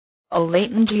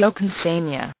Olatunji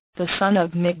Okusanya, the son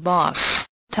of Boss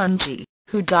Tunji,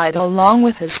 who died along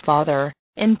with his father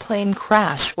in plane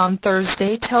crash on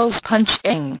Thursday, tells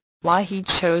PunchNG why he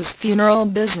chose funeral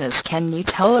business. Can you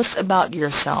tell us about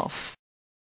yourself?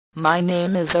 My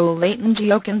name is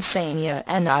Olatunji Okusanya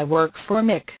and I work for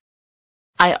MIC.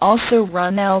 I also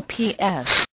run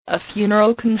LPS, a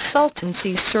funeral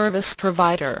consultancy service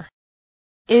provider.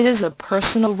 It is a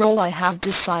personal role I have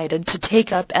decided to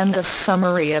take up and a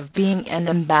summary of being an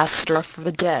ambassador for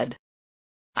the dead.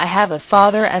 I have a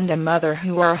father and a mother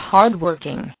who are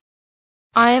hardworking.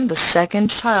 I am the second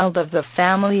child of the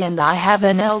family and I have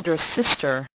an elder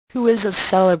sister, who is a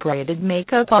celebrated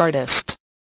makeup artist.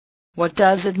 What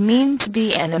does it mean to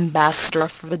be an ambassador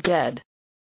for the dead?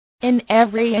 In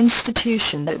every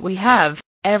institution that we have,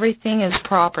 everything is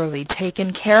properly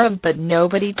taken care of, but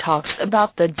nobody talks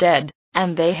about the dead,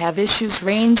 and they have issues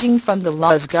ranging from the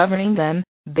laws governing them,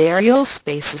 burial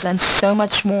spaces and so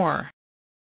much more.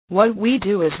 What we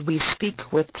do is we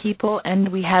speak with people,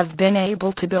 and we have been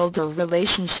able to build a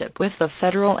relationship with the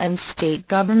federal and state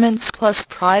governments plus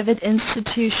private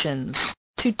institutions,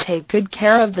 to take good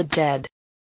care of the dead.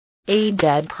 A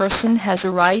dead person has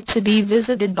a right to be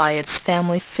visited by its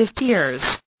family 50 years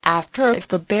after if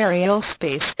the burial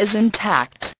space is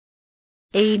intact.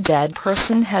 A dead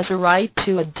person has a right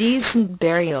to a decent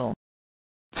burial.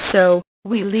 So,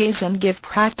 we liaise and give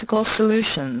practical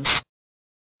solutions.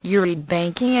 You read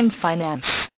banking and finance.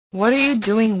 What are you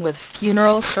doing with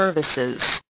funeral services?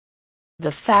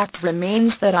 The fact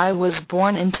remains that I was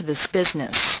born into this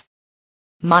business.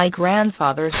 My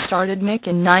grandfather started MIC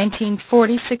in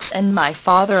 1946 and my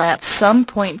father at some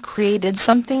point created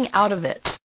something out of it.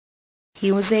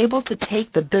 He was able to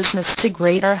take the business to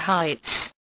greater heights.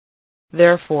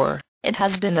 Therefore, it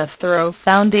has been a thorough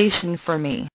foundation for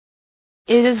me.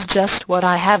 It is just what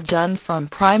I have done from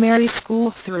primary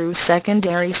school through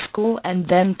secondary school and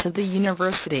then to the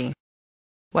university.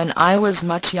 When I was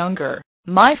much younger,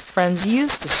 my friends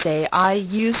used to say I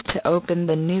used to open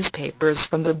the newspapers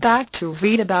from the back to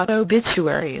read about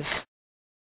obituaries.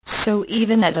 So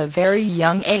even at a very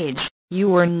young age, you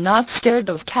were not scared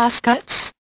of caskets?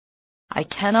 I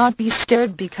cannot be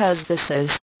scared because this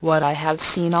is what I have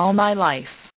seen all my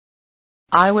life.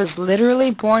 I was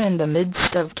literally born in the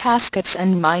midst of caskets,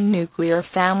 and my nuclear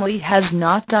family has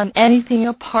not done anything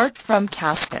apart from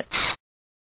caskets.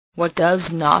 What does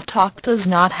not talk does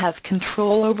not have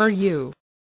control over you.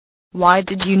 Why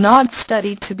did you not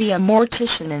study to be a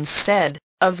mortician instead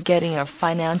of getting a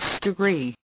finance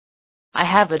degree? I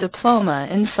have a diploma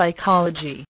in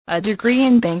psychology, a degree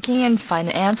in banking and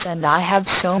finance, and I have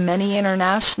so many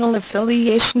international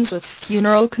affiliations with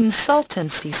funeral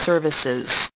consultancy services.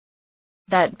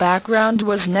 That background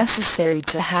was necessary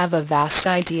to have a vast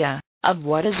idea of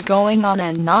what is going on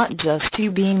and not just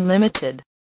to being limited.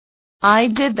 I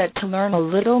did that to learn a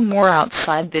little more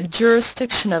outside the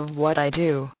jurisdiction of what I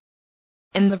do.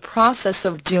 In the process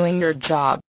of doing your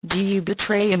job, do you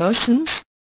betray emotions?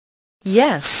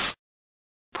 Yes.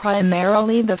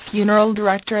 Primarily, the funeral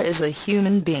director is a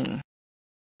human being.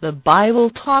 The Bible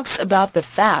talks about the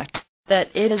fact that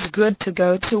it is good to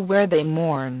go to where they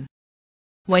mourn.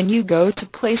 When you go to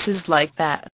places like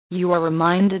that, you are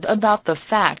reminded about the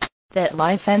fact that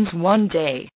life ends one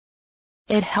day.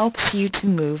 It helps you to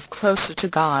move closer to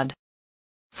God.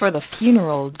 For the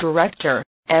funeral director,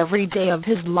 every day of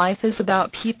his life is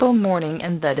about people mourning,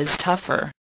 and that is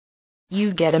tougher.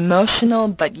 You get emotional,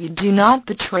 but you do not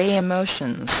betray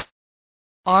emotions.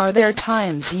 Are there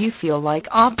times you feel like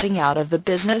opting out of the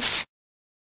business?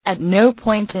 At no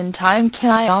point in time can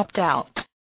I opt out.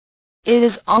 It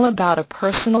is all about a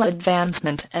personal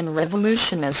advancement and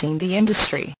revolutionizing the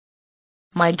industry.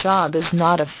 My job is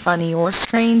not a funny or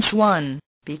strange one,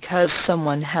 because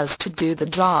someone has to do the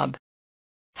job.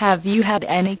 Have you had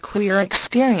any queer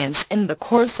experience in the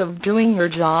course of doing your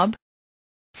job?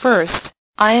 First,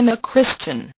 I am a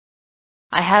Christian.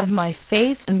 I have my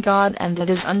faith in God, and it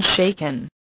is unshaken.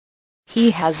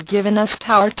 He has given us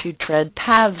power to tread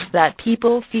paths that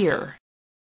people fear.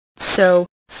 So,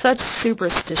 such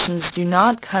superstitions do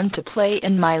not come to play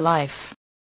in my life.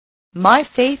 My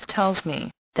faith tells me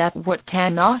that what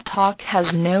cannot talk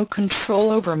has no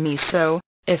control over me, so,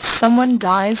 if someone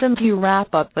dies and you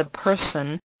wrap up the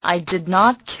person, I did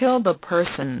not kill the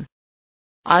person.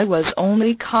 I was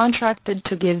only contracted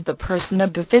to give the person a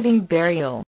befitting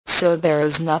burial, so there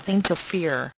is nothing to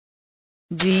fear.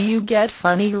 Do you get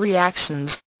funny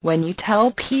reactions when you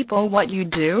tell people what you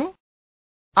do?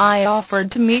 I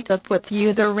offered to meet up with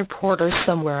you, the reporter,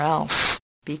 somewhere else,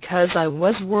 because I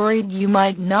was worried you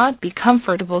might not be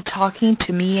comfortable talking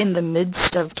to me in the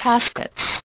midst of caskets.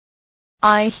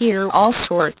 I hear all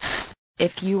sorts.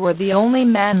 If you are the only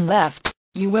man left,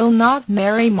 you will not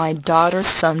marry my daughter.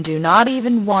 Some do not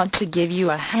even want to give you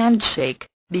a handshake,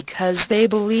 because they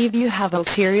believe you have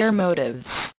ulterior motives.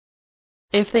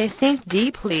 If they think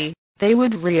deeply, they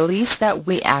would realize that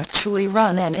we actually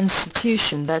run an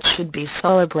institution that should be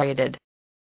celebrated.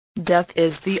 Death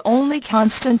is the only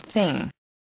constant thing.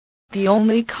 The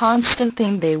only constant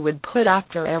thing they would put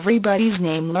after everybody's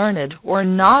name, learned or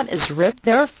not, is RIP.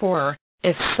 Therefore,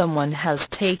 if someone has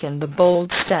taken the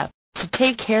bold step to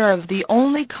take care of the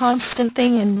only constant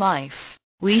thing in life,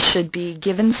 we should be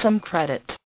given some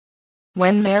credit.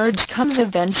 When marriage comes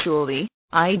eventually,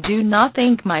 I do not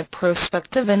think my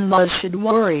prospective in-laws should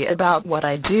worry about what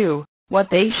I do. What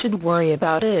they should worry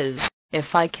about is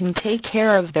if I can take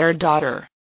care of their daughter.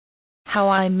 How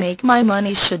I make my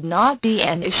money should not be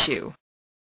an issue.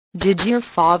 Did your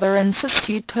father insist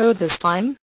you toe this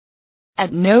time?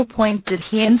 At no point did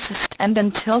he insist, and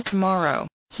until tomorrow,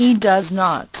 he does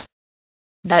not.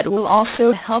 That will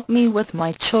also help me with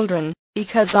my children,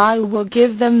 because I will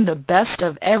give them the best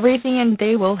of everything and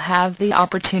they will have the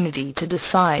opportunity to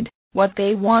decide what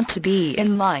they want to be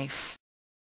in life.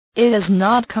 It is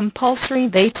not compulsory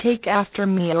they take after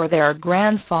me or their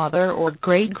grandfather or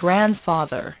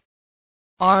great-grandfather.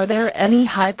 Are there any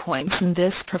high points in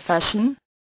this profession?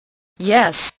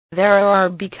 Yes, there are,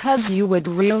 because you would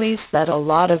realize that a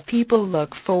lot of people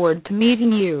look forward to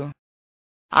meeting you.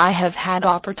 I have had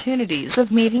opportunities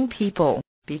of meeting people,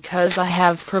 because I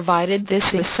have provided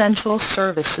this essential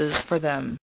services for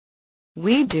them.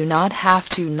 We do not have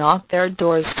to knock their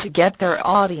doors to get their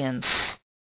audience.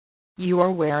 You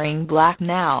are wearing black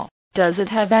now. Does it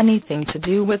have anything to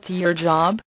do with your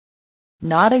job?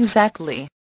 Not exactly.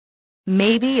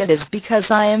 Maybe it is because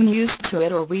I am used to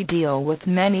it, or we deal with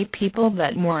many people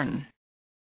that mourn.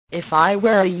 If I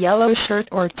wear a yellow shirt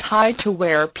or tie to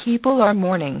where people are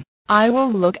mourning, I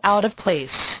will look out of place.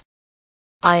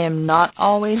 I am not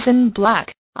always in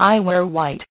black. I wear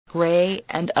white, gray,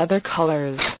 and other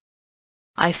colors.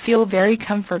 I feel very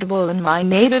comfortable in my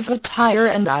native attire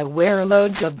and I wear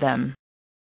loads of them.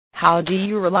 How do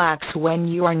you relax when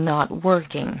you are not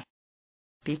working?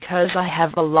 Because I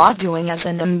have a lot doing as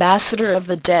an ambassador of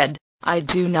the dead, I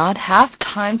do not have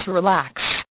time to relax.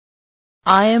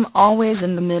 I am always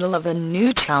in the middle of a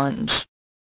new challenge.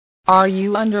 Are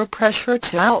you under pressure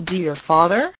to outdo your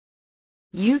father?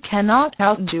 You cannot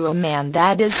outdo a man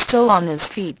that is still on his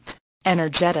feet,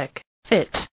 energetic, fit,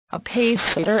 a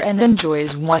pace-setter, and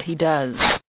enjoys what he does.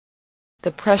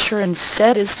 The pressure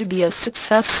instead is to be a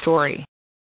success story.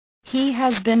 He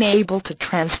has been able to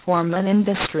transform an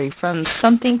industry from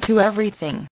something to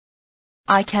everything.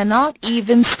 I cannot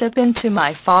even step into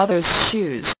my father's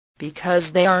shoes, because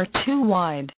they are too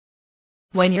wide.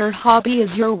 When your hobby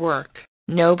is your work,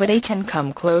 nobody can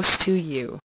come close to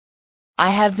you. I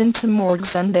have been to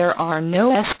morgues and there are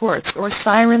no escorts or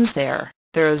sirens there.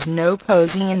 There is no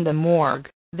posing in the morgue.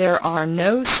 There are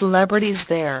no celebrities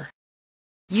there.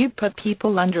 You put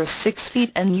people under 6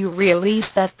 feet and you realize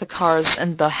that the cars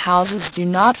and the houses do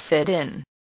not fit in.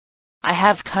 I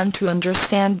have come to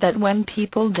understand that when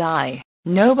people die,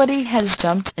 nobody has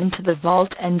jumped into the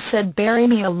vault and said, "Bury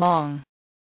me along."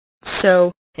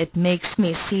 So, it makes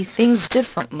me see things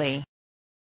differently.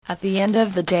 At the end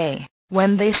of the day,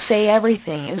 when they say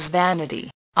everything is vanity,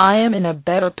 I am in a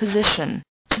better position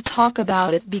to talk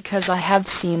about it because I have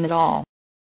seen it all.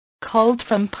 Culled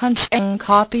from PunchNG,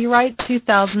 copyright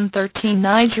 2013,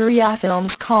 Nigeria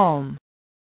Films. Calm.